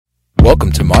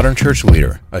Welcome to Modern Church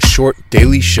Leader, a short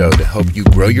daily show to help you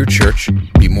grow your church,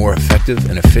 be more effective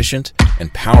and efficient,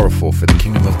 and powerful for the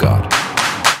kingdom of God.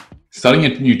 Starting a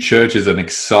new church is an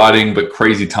exciting but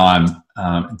crazy time.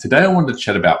 And today I wanted to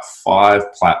chat about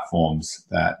 5 platforms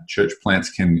that church plants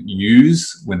can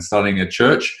use when starting a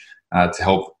church to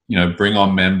help bring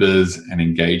on members and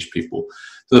engage people.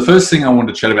 So the first thing I want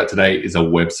to chat about today is a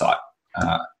website.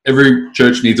 Every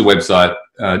church needs a website.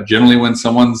 Generally, when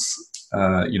someone's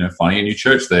finding a new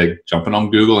church, they're jumping on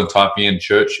Google and typing in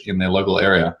church in their local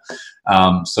area.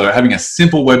 So having a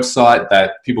simple website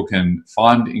that people can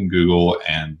find in Google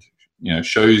and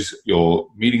shows your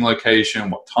meeting location,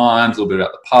 what times, a little bit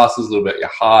about the pastors, a little bit about your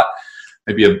heart,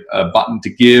 maybe a button to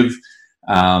give.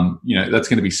 That's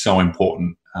going to be so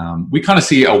important. We kind of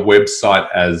see a website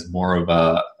as more of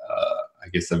a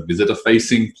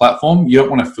visitor-facing platform. You don't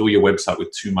want to fill your website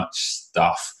with too much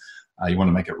stuff. You want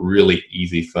to make it really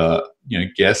easy for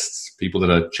guests, people that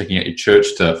are checking out your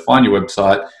church, to find your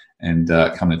website and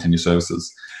come and attend your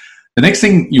services. The next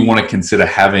thing you want to consider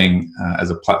having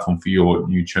as a platform for your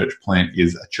new church plant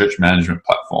is a church management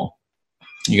platform.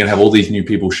 You're going to have all these new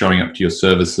people showing up to your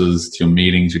services, to your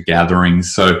meetings, your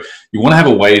gatherings. So you want to have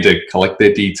a way to collect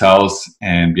their details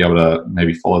and be able to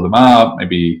maybe follow them up,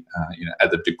 maybe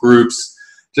add them to groups,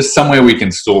 just somewhere we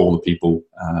can store all the people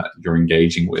you're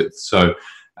engaging with. So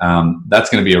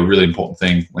that's going to be a really important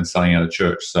thing when starting out a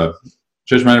church. So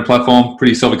church management platform,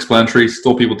 pretty self-explanatory,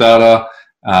 store people data.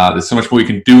 There's so much more you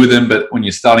can do with them, but when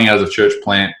you're starting out as a church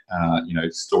plant,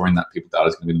 storing that people data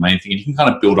is going to be the main thing. And you can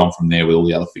kind of build on from there with all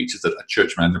the other features that a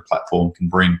church management platform can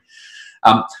bring.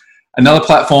 Another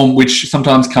platform which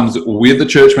sometimes comes with the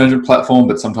church management platform,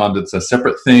 but sometimes it's a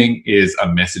separate thing, is a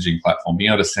messaging platform.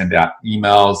 Being able to send out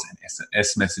emails and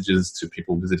SMS messages to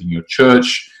people visiting your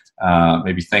church,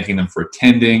 maybe thanking them for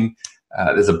attending.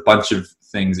 There's a bunch of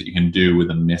things that you can do with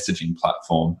a messaging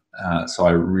platform. So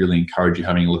I really encourage you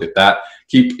having a look at that.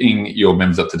 Keeping your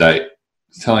members up to date,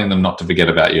 telling them not to forget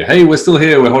about you. Hey, we're still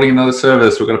here. We're holding another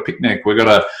service. We've got a picnic. We've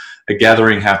got a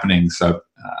gathering happening. So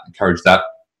encourage that.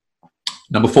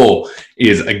 Number 4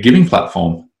 is a giving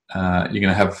platform. You're going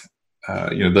to have,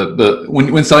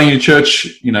 when starting your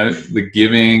church, the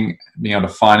giving, being able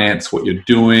to finance what you're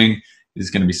doing is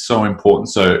going to be so important.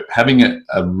 So having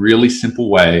a really simple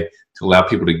way to allow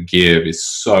people to give is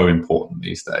so important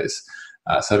these days.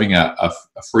 So having a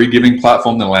free giving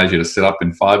platform that allows you to set up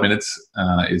in 5 minutes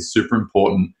is super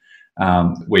important,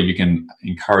 where you can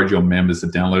encourage your members to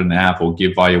download an app or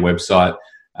give via your website.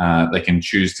 They can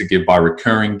choose to give by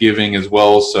recurring giving as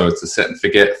well. So it's a set and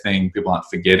forget thing. People aren't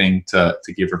forgetting to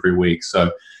give every week. So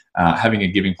having a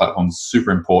giving platform is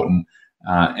super important,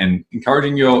 and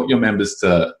encouraging your members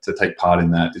to take part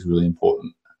in that is really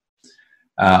important.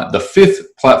 The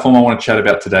 5th platform I want to chat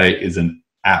about today is an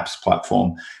apps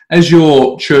platform. As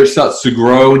your church starts to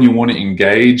grow and you want to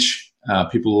engage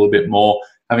people a little bit more,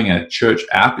 having a church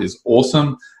app is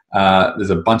awesome. There's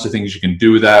a bunch of things you can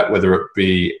do with that, whether it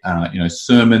be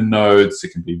sermon notes, it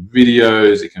can be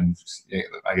videos, they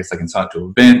can sign up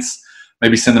to events,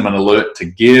 maybe send them an alert to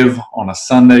give on a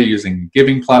Sunday using a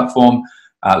giving platform.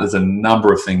 There's a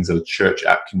number of things that a church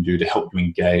app can do to help you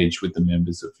engage with the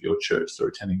members of your church that are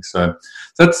attending. So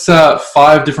that's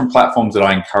 5 different platforms that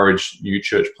I encourage new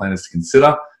church planners to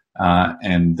consider,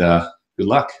 and good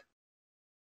luck.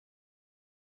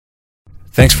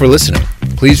 Thanks for listening.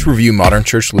 Please review Modern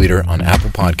Church Leader on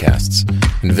Apple Podcasts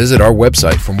and visit our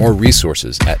website for more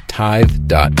resources at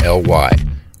tithe.ly,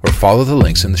 or follow the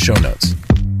links in the show notes.